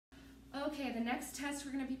Okay, the next test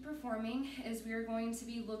we're going to be performing is we are going to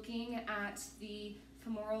be looking at the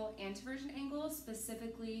femoral anteversion angle,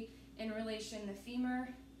 specifically in relation to the femur,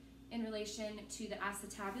 in relation to the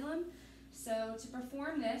acetabulum. So to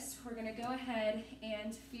perform this, we're going to go ahead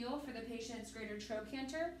and feel for the patient's greater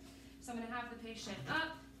trochanter. So I'm going to have the patient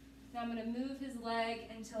up. Now I'm going to move his leg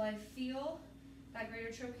until I feel that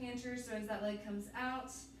greater trochanter. So as that leg comes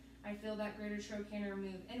out, I feel that greater trochanter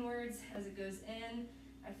move inwards. As it goes in,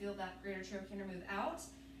 I feel that greater trochanter move out.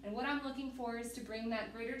 And what I'm looking for is to bring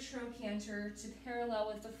that greater trochanter to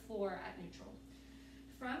parallel with the floor at neutral.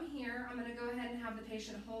 From here, I'm going to go ahead and have the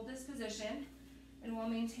patient hold this position. And while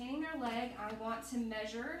maintaining their leg, I want to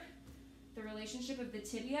measure the relationship of the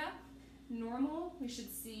tibia. Normal, we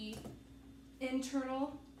should see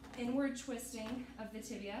internal inward twisting of the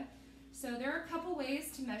tibia. So there are a couple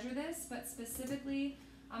ways to measure this, but specifically,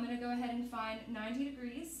 I'm going to go ahead and find 90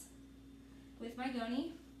 degrees with my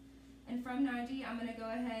goni. And from 90, I'm going to go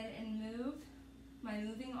ahead and move my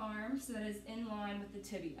moving arm so that it's in line with the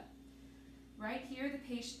tibia. Right here, the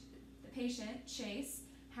patient, Chase,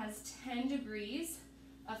 has 10 degrees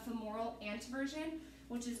of femoral anteversion,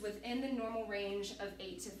 which is within the normal range of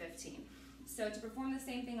 8 to 15. So to perform the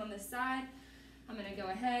same thing on this side, I'm going to go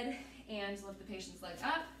ahead and lift the patient's leg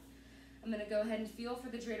up. I'm going to go ahead and feel for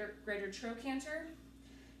the greater trochanter.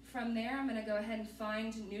 From there, I'm going to go ahead and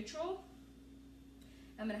find neutral.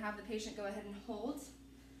 I'm going to have the patient go ahead and hold.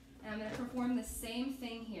 And I'm going to perform the same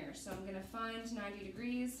thing here. So I'm going to find 90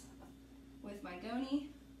 degrees with my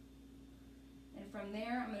goni. And from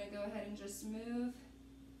there, I'm going to go ahead and just move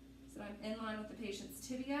so that I'm in line with the patient's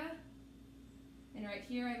tibia. And right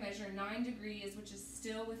here, I measure 9 degrees, which is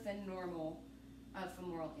still within normal of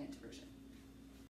femoral anteversion.